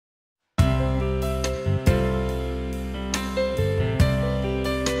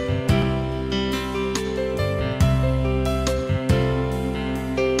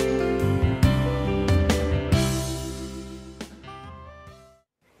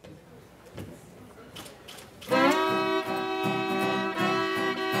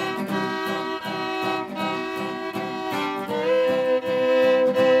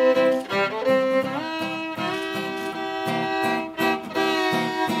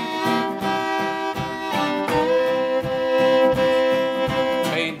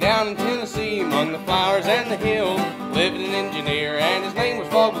among the flowers and the hills lived an engineer, and his name was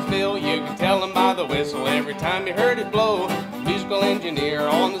Fogles Bill. You could tell him by the whistle every time you heard it blow. Musical engineer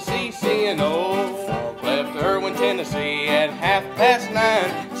on the CCNO. Fog left Irwin, Tennessee at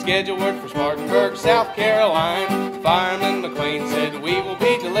 9:30. Scheduled work for Spartanburg, South Carolina. Fireman McLean said we will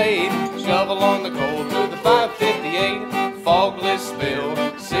be delayed. Shovel on the coal to the 558. Fogless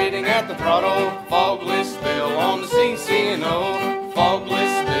Bill sitting at the throttle. Fogless Bill on the CCNO.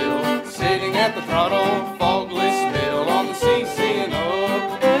 Fogless Bill sitting at the throttle. Fogless Bill on the CCNO.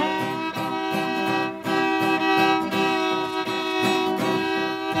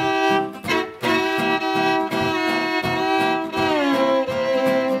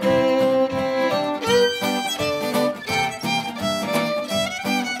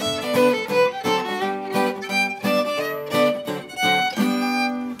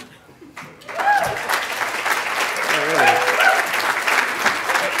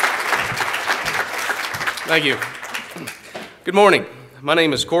 Thank you. Good morning. My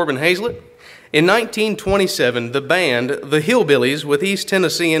name is Corbin Hazlett. In 1927, the band, the Hillbillies, with East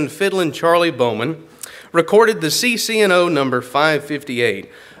Tennessean fiddlin' Charlie Bowman, recorded the CCNO number 558,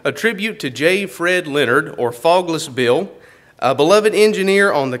 a tribute to J. Fred Leonard, or Fogless Bill, a beloved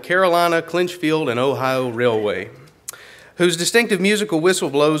engineer on the Carolina, Clinchfield, and Ohio Railway, whose distinctive musical whistle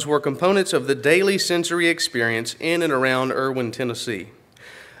blows were components of the daily sensory experience in and around Irwin, Tennessee.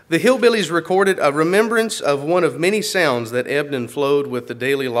 The Hillbillies recorded a remembrance of one of many sounds that ebbed and flowed with the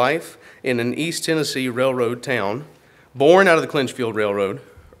daily life in an East Tennessee railroad town, born out of the Clinchfield Railroad,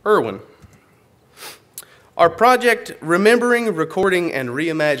 Irwin. Our project, Remembering, Recording, and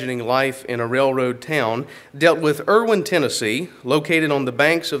Reimagining Life in a Railroad Town, dealt with Irwin, Tennessee, located on the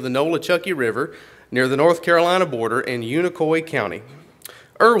banks of the Nolichucky River near the North Carolina border in Unicoi County.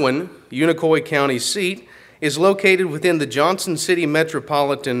 Irwin, Unicoi County's seat, is located within the Johnson City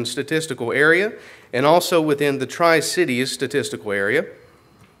Metropolitan Statistical Area and also within the Tri-Cities Statistical Area.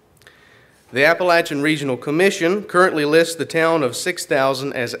 The Appalachian Regional Commission currently lists the town of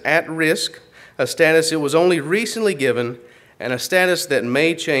 6,000 as at risk, a status it was only recently given and a status that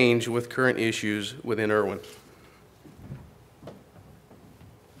may change with current issues within Irwin.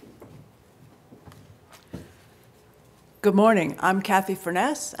 Good morning. I'm Kathy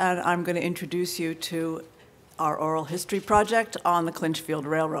Furness, and I'm going to introduce you to our oral history project on the Clinchfield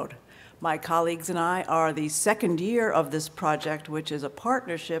Railroad. My colleagues and I are the second year of this project, which is a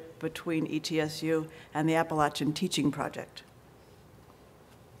partnership between ETSU and the Appalachian Teaching Project.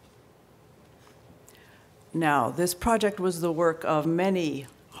 Now, this project was the work of many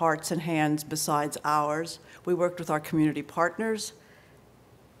hearts and hands besides ours. We worked with our community partners,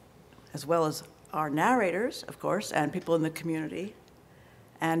 as well as our narrators, of course, and people in the community,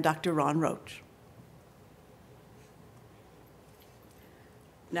 and Dr. Ron Roach.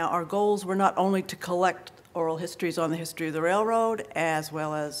 Now, our goals were not only to collect oral histories on the history of the railroad, as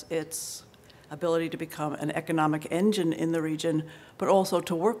well as its ability to become an economic engine in the region, but also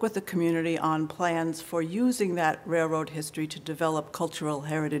to work with the community on plans for using that railroad history to develop cultural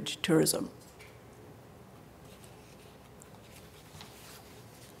heritage tourism.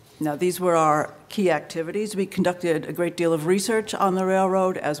 Now, these were our key activities. We conducted a great deal of research on the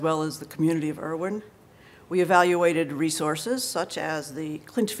railroad, as well as the community of Irwin. We evaluated resources such as the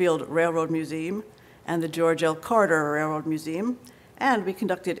Clinchfield Railroad Museum and the George L. Carter Railroad Museum, and we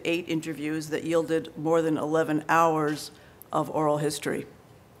conducted 8 interviews that yielded more than 11 hours of oral history.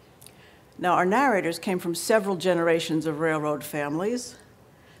 Now, our narrators came from several generations of railroad families.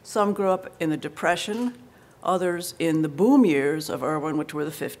 Some grew up in the Depression, others in the boom years of Irwin, which were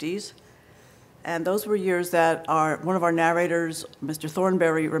the 50s. And those were years that one of our narrators, Mr.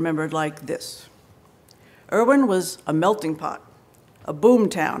 Thornberry, remembered like this. Irwin was a melting pot, a boom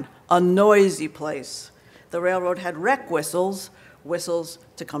town, a noisy place. The railroad had wreck whistles, whistles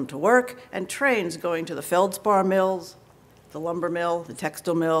to come to work, and trains going to the feldspar mills, the lumber mill, the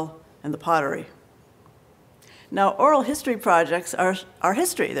textile mill, and the pottery. Now, oral history projects are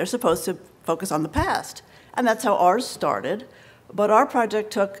history. They're supposed to focus on the past, and that's how ours started. But our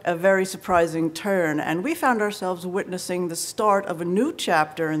project took a very surprising turn, and we found ourselves witnessing the start of a new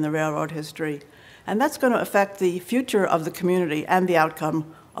chapter in the railroad history. And that's going to affect the future of the community and the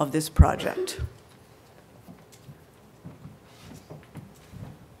outcome of this project.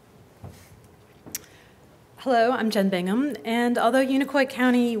 Hello, I'm Jen Bingham, and although Unicoi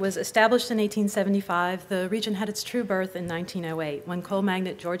County was established in 1875, the region had its true birth in 1908 when coal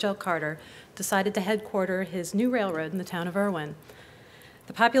magnate George L. Carter decided to headquarter his new railroad in the town of Irwin.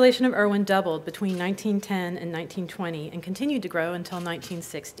 The population of Irwin doubled between 1910 and 1920 and continued to grow until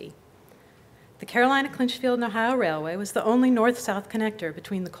 1960. The Carolina-Clinchfield and Ohio Railway was the only north-south connector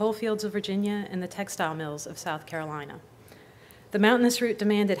between the coal fields of Virginia and the textile mills of South Carolina. The mountainous route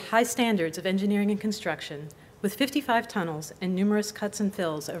demanded high standards of engineering and construction, with 55 tunnels and numerous cuts and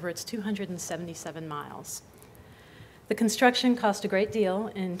fills over its 277 miles. The construction cost a great deal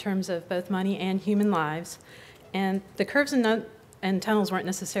in terms of both money and human lives, and the curves and tunnels weren't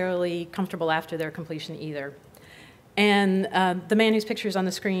necessarily comfortable after their completion either. And the man whose picture is on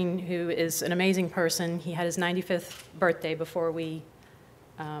the screen, who is an amazing person, he had his 95th birthday before we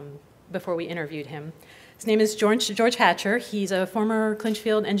interviewed him. His name is George Hatcher. He's a former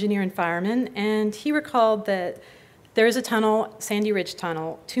Clinchfield engineer and fireman, and he recalled that there is a tunnel, Sandy Ridge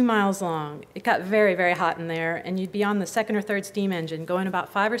Tunnel, 2 miles long. It got very, very hot in there, and you'd be on the second or third steam engine going about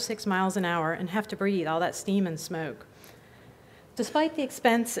 5 or 6 miles an hour and have to breathe all that steam and smoke. Despite the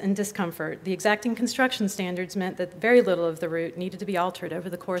expense and discomfort, the exacting construction standards meant that very little of the route needed to be altered over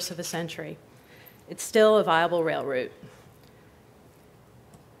the course of a century. It's still a viable rail route.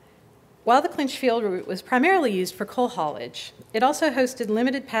 While the Clinchfield route was primarily used for coal haulage, it also hosted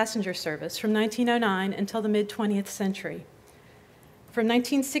limited passenger service from 1909 until the mid-20th century. From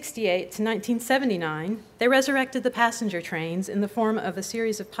 1968 to 1979, they resurrected the passenger trains in the form of a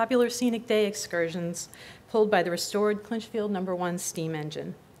series of popular scenic day excursions pulled by the restored Clinchfield No. 1 steam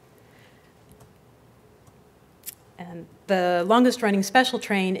engine. And the longest running special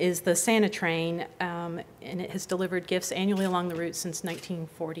train is the Santa train, and it has delivered gifts annually along the route since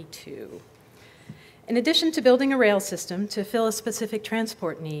 1942. In addition to building a rail system to fill a specific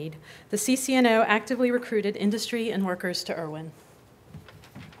transport need, the CC&O actively recruited industry and workers to Irwin.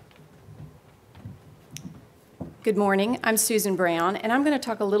 Good morning, I'm Susan Brown, and I'm going to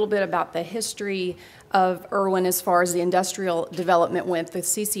talk a little bit about the history of Irwin as far as the industrial development went, the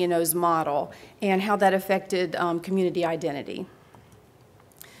CC&O's model, and how that affected community identity.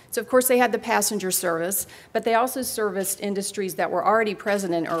 So of course they had the passenger service, but they also serviced industries that were already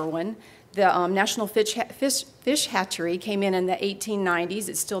present in Irwin. The National Fish Hatchery came in the 1890s.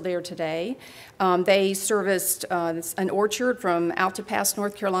 It's still there today. They serviced an orchard from Alta Pass,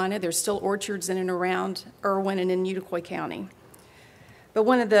 North Carolina. There's still orchards in and around Irwin and in Unicoi County. But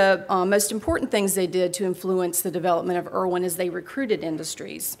one of the most important things they did to influence the development of Irwin is they recruited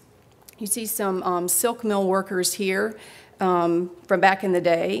industries. You see some silk mill workers here from back in the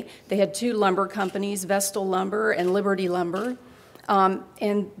day. They had 2 lumber companies, Vestal Lumber and Liberty Lumber.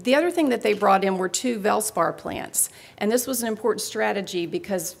 And the other thing that they brought in were 2 Feldspar plants. And this was an important strategy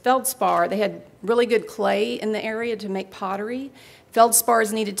because Feldspar, they had really good clay in the area to make pottery. Feldspar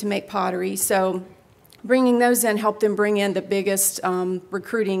is needed to make pottery, so bringing those in helped them bring in the biggest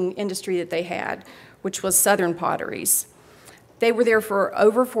recruiting industry that they had, which was Southern Potteries. They were there for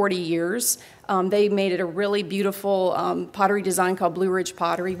over 40 years. They made it a really beautiful pottery design called Blue Ridge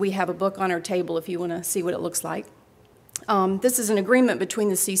Pottery. We have a book on our table if you want to see what it looks like. This is an agreement between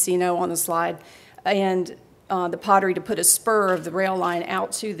the CC&O on the slide and the pottery to put a spur of the rail line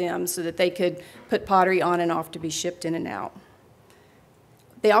out to them so that they could put pottery on and off to be shipped in and out.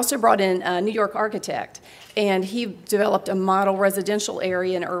 They also brought in a New York architect, and he developed a model residential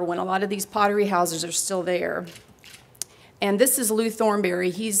area in Irwin. A lot of these pottery houses are still there. And this is Lou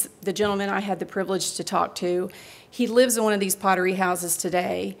Thornberry. He's the gentleman I had the privilege to talk to. He lives in one of these pottery houses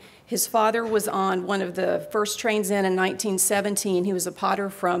today. His father was on one of the first trains in 1917. He was a potter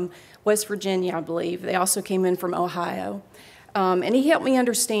from West Virginia, I believe. They also came in from Ohio. And he helped me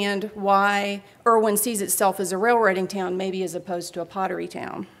understand why Irwin sees itself as a railroading town, maybe as opposed to a pottery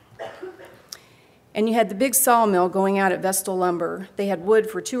town. And you had the big sawmill going out at Vestal Lumber. They had wood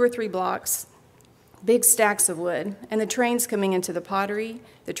for 2 or 3 blocks, big stacks of wood, and the trains coming into the pottery,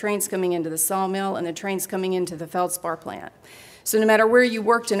 the trains coming into the sawmill, and the trains coming into the Feldspar plant. So no matter where you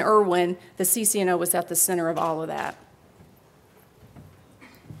worked in Irwin, the CC&O was at the center of all of that.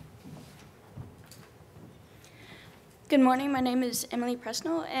 Good morning, my name is Emily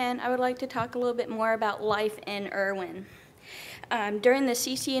Presnell, and I would like to talk a little bit more about life in Irwin. During the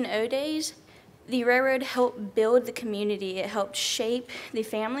CC&O days, the railroad helped build the community. It helped shape the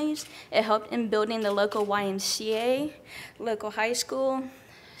families. It helped in building the local YMCA, local high school,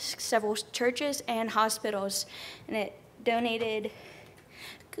 several churches, and hospitals, and it donated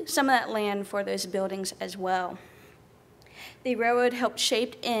some of that land for those buildings as well. The railroad helped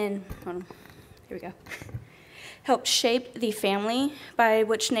shape helped shape the family by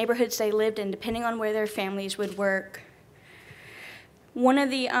which neighborhoods they lived in, depending on where their families would work. One of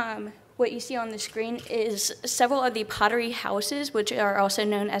the, what you see on the screen is several of the pottery houses, which are also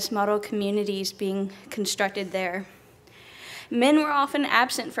known as model communities, being constructed there. Men were often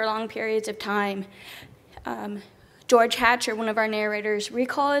absent for long periods of time. George Hatcher, one of our narrators,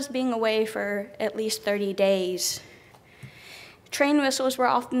 recalls being away for at least 30 days. Train whistles were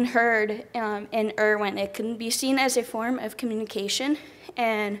often heard in Irwin. It can be seen as a form of communication,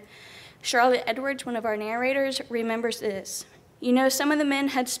 and Charlotte Edwards, one of our narrators, remembers this. You know, some of the men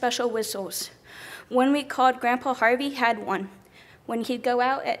had special whistles. One we called Grandpa Harvey had one. When he'd go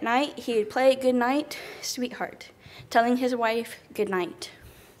out at night, he'd play good night, sweetheart, telling his wife good night.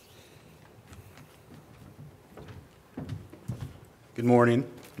 Good morning.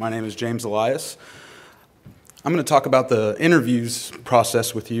 My name is James Elias. I'm going to talk about the interviews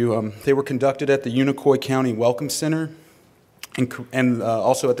process with you. They were conducted at the Unicoi County Welcome Center and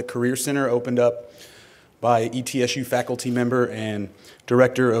also at the Career Center, opened up by ETSU faculty member and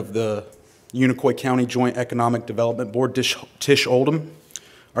director of the Unicoi County Joint Economic Development Board, Tish Oldham.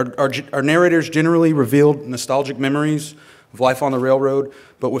 Our narrators generally revealed nostalgic memories of life on the railroad,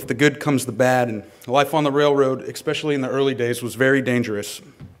 but with the good comes the bad, and life on the railroad, especially in the early days, was very dangerous.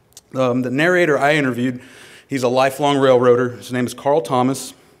 The narrator I interviewed, he's a lifelong railroader. His name is Carl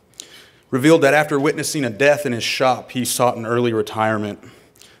Thomas. Revealed that after witnessing a death in his shop, he sought an early retirement.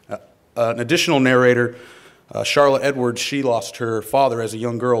 An additional narrator, Charlotte Edwards, she lost her father as a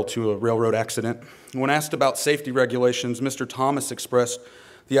young girl to a railroad accident. When asked about safety regulations, Mr. Thomas expressed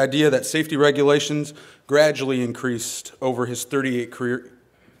the idea that safety regulations gradually increased over his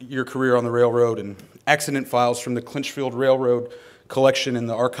 38-year career on the railroad, and accident files from the Clinchfield Railroad collection in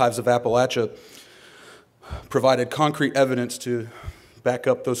the Archives of Appalachia provided concrete evidence to back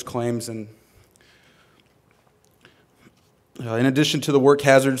up those claims. And in addition to the work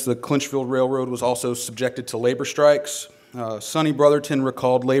hazards, the Clinchfield Railroad was also subjected to labor strikes. Sonny Brotherton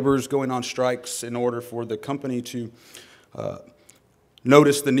recalled laborers going on strikes in order for the company to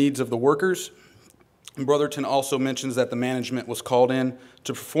notice the needs of the workers. And Brotherton also mentions that the management was called in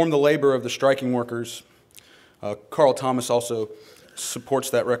to perform the labor of the striking workers. Carl Thomas also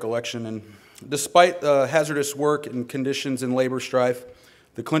supports that recollection. And despite hazardous work and conditions and labor strife,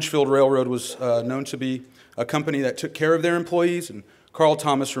 the Clinchfield Railroad was known to be a company that took care of their employees, and Carl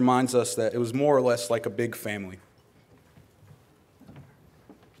Thomas reminds us that it was more or less like a big family.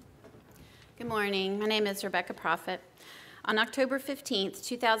 Good morning. My name is Rebecca Prophet. On October 15th,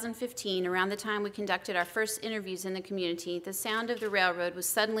 2015, around the time we conducted our first interviews in the community, the sound of the railroad was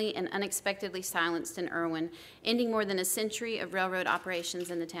suddenly and unexpectedly silenced in Irwin, ending more than a century of railroad operations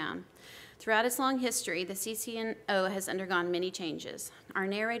in the town. Throughout its long history, the CC&O has undergone many changes. Our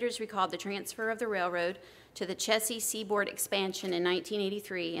narrators recalled the transfer of the railroad to the Chessie Seaboard expansion in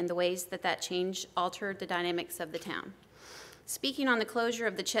 1983 and the ways that that change altered the dynamics of the town. Speaking on the closure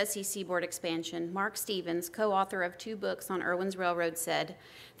of the Chessie Seaboard expansion, Mark Stevens, co-author of 2 books on Irwin's railroad, said,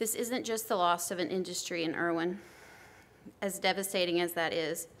 "This isn't just the loss of an industry in Irwin, as devastating as that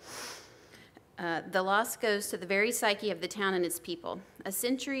is. The loss goes to the very psyche of the town and its people. A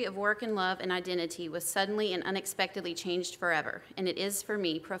century of work and love and identity was suddenly and unexpectedly changed forever, and it is, for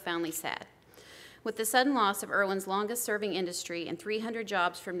me, profoundly sad. With the sudden loss of Irwin's longest-serving industry and 300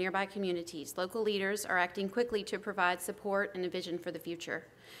 jobs from nearby communities, local leaders are acting quickly to provide support and a vision for the future.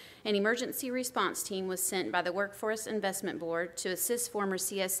 An emergency response team was sent by the Workforce Investment Board to assist former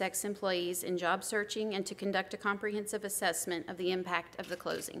CSX employees in job searching and to conduct a comprehensive assessment of the impact of the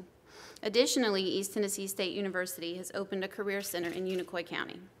closing. Additionally, East Tennessee State University has opened a career center in Unicoi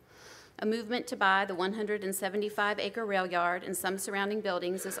County. A movement to buy the 175-acre rail yard and some surrounding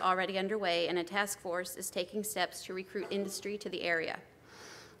buildings is already underway, and a task force is taking steps to recruit industry to the area.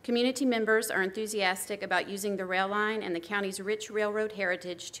 Community members are enthusiastic about using the rail line and the county's rich railroad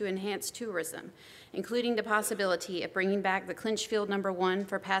heritage to enhance tourism, including the possibility of bringing back the Clinchfield No. 1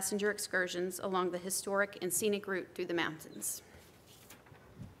 for passenger excursions along the historic and scenic route through the mountains."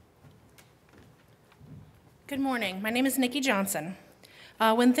 Good morning. My name is Nikki Johnson.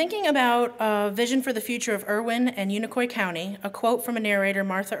 When thinking about a vision for the future of Irwin and Unicoi County, a quote from a narrator,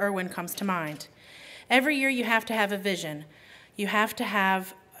 Martha Irwin, comes to mind. "Every year you have to have a vision.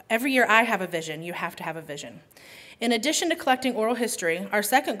 Every year I have a vision, you have to have a vision." In addition to collecting oral history, our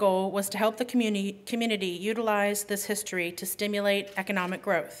second goal was to help the community utilize this history to stimulate economic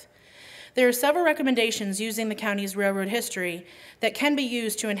growth. There are several recommendations using the county's railroad history that can be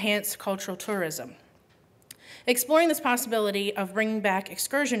used to enhance cultural tourism. Exploring this possibility of bringing back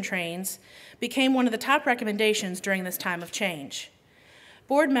excursion trains became one of the top recommendations during this time of change.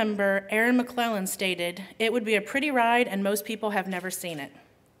 Board member Aaron McClellan stated, "It would be a pretty ride and most people have never seen it."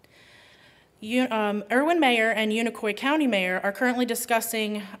 Irwin Mayor and Unicoi County Mayor are currently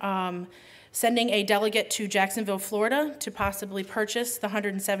discussing sending a delegate to Jacksonville, Florida to possibly purchase the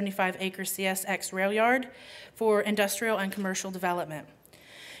 175-acre CSX rail yard for industrial and commercial development.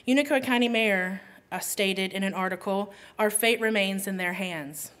 Unicoi County Mayor stated in an article, "Our fate remains in their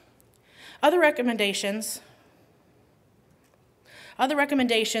hands." Other recommendations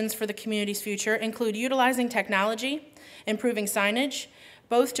for the community's future include utilizing technology, improving signage,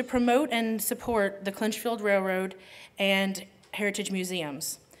 both to promote and support the Clinchfield Railroad and heritage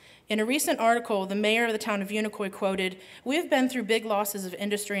museums. In a recent article, the mayor of the town of Unicoi quoted, "We have been through big losses of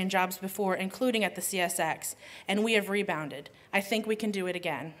industry and jobs before, including at the CSX, and we have rebounded. I think we can do it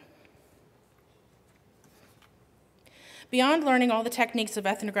again." Beyond learning all the techniques of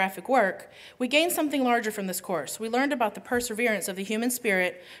ethnographic work, we gained something larger from this course. We learned about the perseverance of the human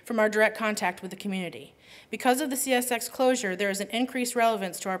spirit from our direct contact with the community. Because of the CSX closure, there is an increased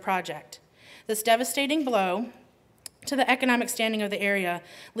relevance to our project. This devastating blow to the economic standing of the area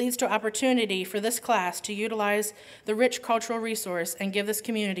leads to opportunity for this class to utilize the rich cultural resource and give this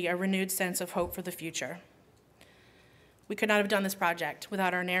community a renewed sense of hope for the future. We could not have done this project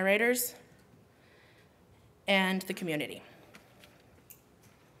without our narrators and the community.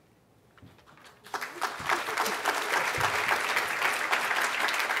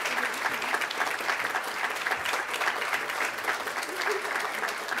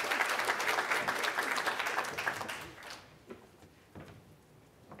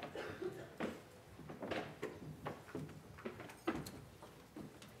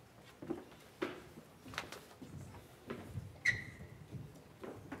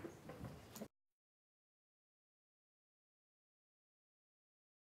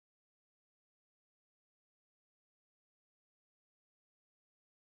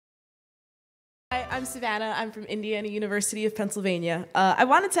 Hi, I'm Savannah. I'm from Indiana University of Pennsylvania. I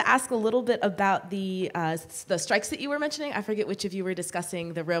wanted to ask a little bit about the strikes that you were mentioning. I forget which of you were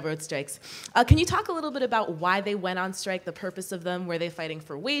discussing the railroad strikes. Can you talk a little bit about why they went on strike, the purpose of them? Were they fighting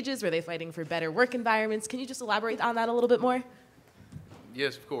for wages? Were they fighting for better work environments? Can you just elaborate on that a little bit more?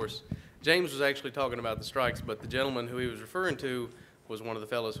 Yes, of course. James was actually talking about the strikes, but the gentleman who he was referring to was one of the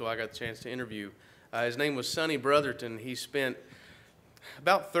fellows who I got the chance to interview. His name was Sonny Brotherton. He spent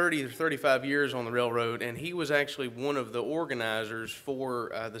about 30 or 35 years on the railroad, and he was actually one of the organizers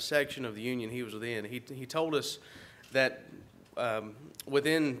for the section of the union he was within. He told us that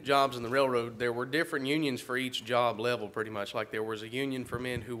within jobs in the railroad, there were different unions for each job level, pretty much. Like there was a union for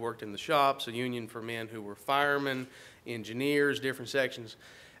men who worked in the shops, a union for men who were firemen, engineers, different sections.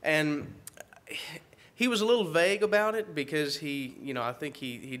 And he was a little vague about it because I think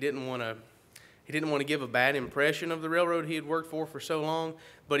he didn't want to give a bad impression of the railroad he had worked for so long,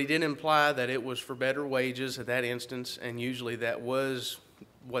 but he did imply that it was for better wages at that instance, and usually that was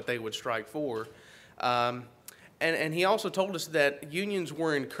what they would strike for. And he also told us that unions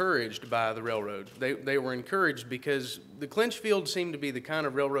were encouraged by the railroad. They were encouraged because the Clinchfield seemed to be the kind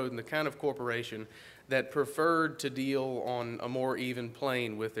of railroad and the kind of corporation that preferred to deal on a more even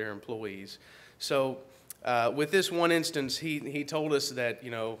plane with their employees. So with this one instance, he told us that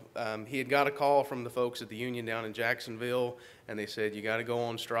he had got a call from the folks at the union down in Jacksonville, and they said, "You got to go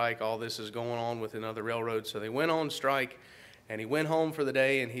on strike. All this is going on with another railroad." So they went on strike, and he went home for the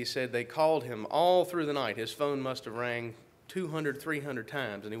day, and he said they called him all through the night. His phone must have rang 200, 300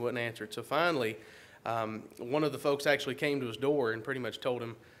 times, and he wouldn't answer it. So finally, one of the folks actually came to his door and pretty much told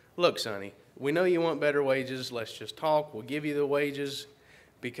him, "Look, Sonny, we know you want better wages. Let's just talk. We'll give you the wages."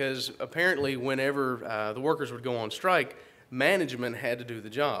 Because apparently whenever the workers would go on strike, management had to do the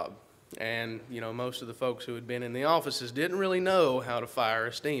job. And, most of the folks who had been in the offices didn't really know how to fire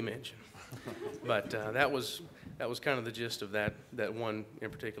a steam engine. But that was kind of the gist of that one in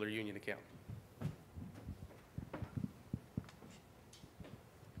particular union account.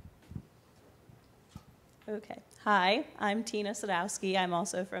 Okay. Hi, I'm Tina Sadowski. I'm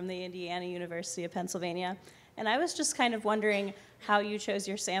also from the Indiana University of Pennsylvania. And I was just kind of wondering how you chose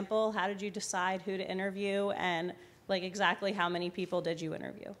your sample. How did you decide who to interview? And exactly how many people did you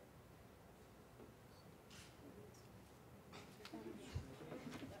interview?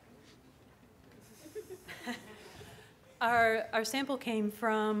 Our sample came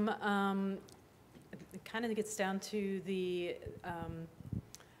from, it kind of gets down to the,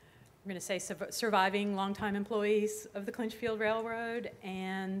 we're going to say surviving longtime employees of the Clinchfield Railroad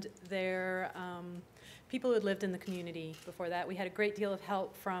and their people who had lived in the community before that. We had a great deal of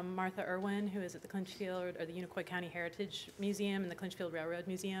help from Martha Irwin, who is at the Clinchfield or the Unicoi County Heritage Museum and the Clinchfield Railroad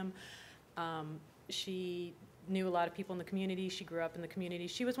Museum. She knew a lot of people in the community. She grew up in the community.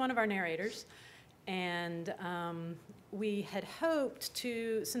 She was one of our narrators. And we had hoped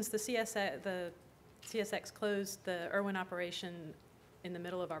to, since the CSX closed the Irwin operation in the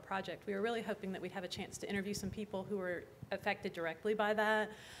middle of our project, we were really hoping that we'd have a chance to interview some people who were affected directly by that.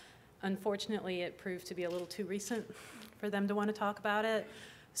 Unfortunately, it proved to be a little too recent for them to want to talk about it.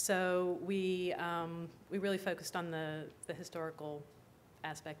 So we really focused on the historical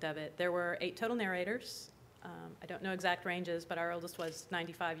aspect of it. There were 8 total narrators. I don't know exact ranges, but our oldest was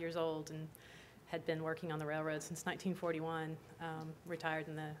 95 years old and had been working on the railroad since 1941, retired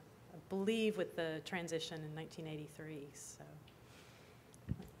in I believe with the transition in 1983, so.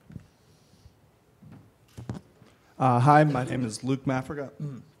 Hi, my name is Luke Mafriga,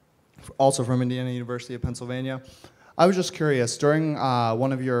 also from Indiana University of Pennsylvania. I was just curious, during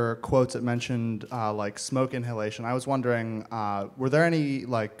one of your quotes it mentioned like smoke inhalation. I was wondering, were there any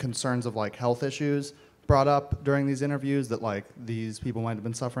like concerns of like health issues brought up during these interviews that like these people might have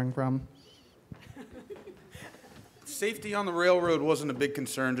been suffering from? Safety on the railroad wasn't a big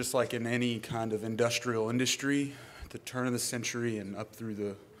concern, just like in any kind of industrial industry at the turn of the century and up through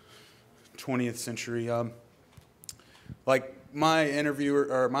the 20th century. Like my interviewer,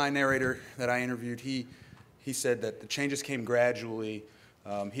 or my narrator that I interviewed, he said that the changes came gradually.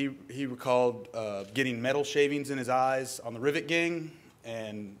 He recalled getting metal shavings in his eyes on the rivet gang,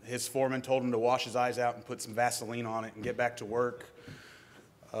 and his foreman told him to wash his eyes out and put some Vaseline on it and get back to work.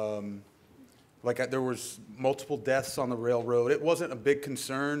 There was multiple deaths on the railroad. It wasn't a big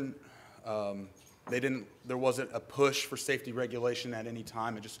concern. There wasn't a push for safety regulation at any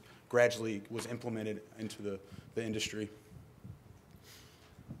time. It just gradually was implemented into the industry.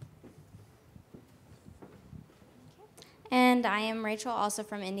 And I am Rachel, also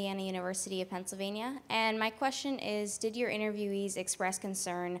from Indiana University of Pennsylvania. And my question is, did your interviewees express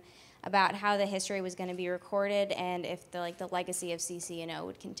concern about how the history was going to be recorded and if the legacy of CC&O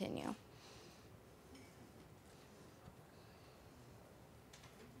would continue?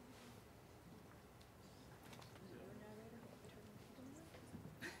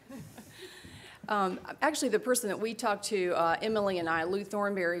 Actually, the person that we talked to, Emily and I, Lou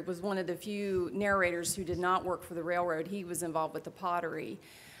Thornberry, was one of the few narrators who did not work for the railroad. He was involved with the pottery.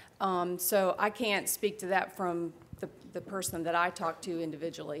 So I can't speak to that from the person that I talked to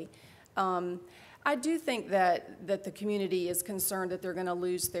individually. I do think that the community is concerned that they're going to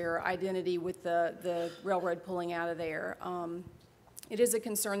lose their identity with the railroad pulling out of there. It is a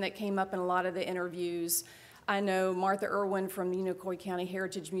concern that came up in a lot of the interviews. I know Martha Irwin from the Unicoi County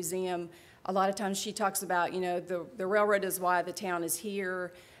Heritage Museum, a lot of times she talks about, the railroad is why the town is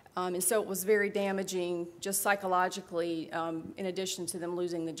here. And so it was very damaging just psychologically, in addition to them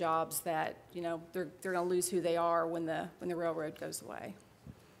losing the jobs that, they're going to lose who they are when the railroad goes away.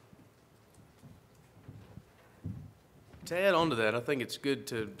 To add on to that, I think it's good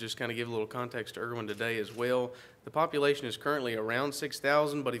to just kind of give a little context to Irwin today as well. The population is currently around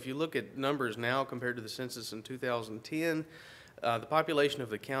 6,000, but if you look at numbers now compared to the census in 2010, the population of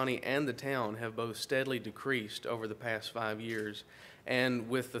the county and the town have both steadily decreased over the past 5 years. And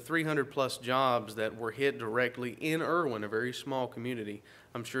with the 300-plus jobs that were hit directly in Irwin, a very small community,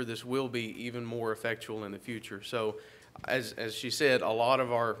 I'm sure this will be even more effectual in the future. So as she said, a lot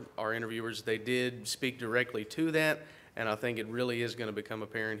of our interviewers, they did speak directly to that, and I think it really is going to become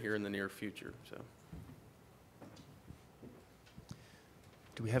apparent here in the near future. So.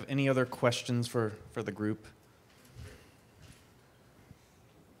 Do we have any other questions for the group?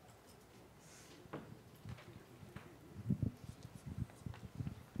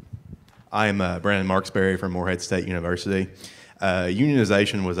 I am Brandon Marksberry from Morehead State University.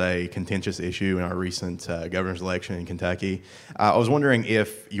 Unionization was a contentious issue in our recent governor's election in Kentucky. I was wondering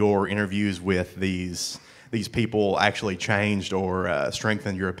if your interviews with these people actually changed or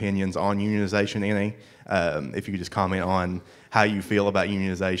strengthened your opinions on unionization any. If you could just comment on how you feel about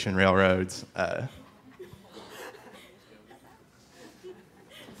unionization, railroads.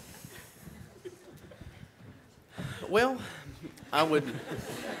 Well, I would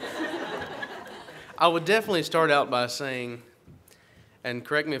definitely start out by saying, and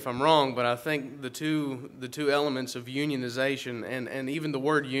correct me if I'm wrong, but I think the two elements of unionization and even the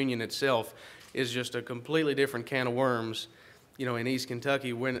word union itself is just a completely different can of worms, in East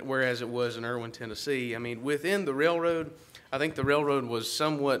Kentucky, whereas it was in Irwin, Tennessee. I mean, within the railroad, I think the railroad was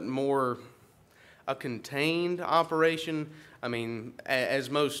somewhat more a contained operation. I mean, as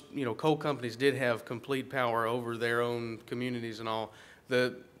most, coal companies did have complete power over their own communities and all.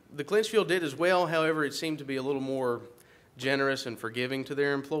 The Clinchfield did as well. However, it seemed to be a little more generous and forgiving to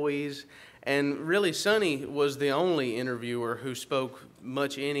their employees. And really, Sonny was the only interviewer who spoke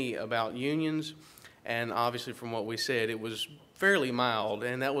much any about unions. And obviously, from what we said, it was fairly mild.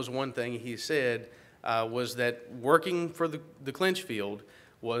 And that was one thing he said, was that working for the Clinchfield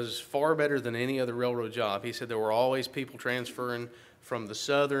was far better than any other railroad job. He said there were always people transferring from the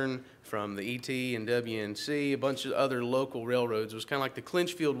Southern, from the ET and WNC, a bunch of other local railroads. It was kind of like the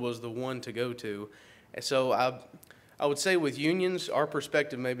Clinchfield was the one to go to. And so I I would say with unions, our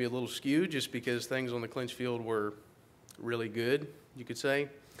perspective may be a little skewed just because things on the clinch field were really good, you could say.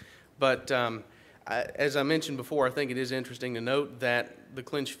 But as I mentioned before, I think it is interesting to note that the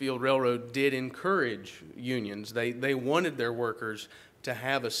Clinchfield Railroad did encourage unions. They wanted their workers to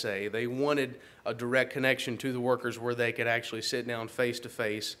have a say. They wanted a direct connection to the workers where they could actually sit down face to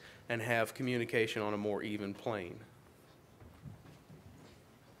face and have communication on a more even plane.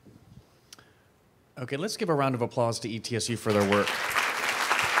 Okay, let's give a round of applause to ETSU for their work.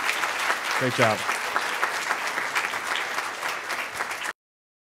 Great job.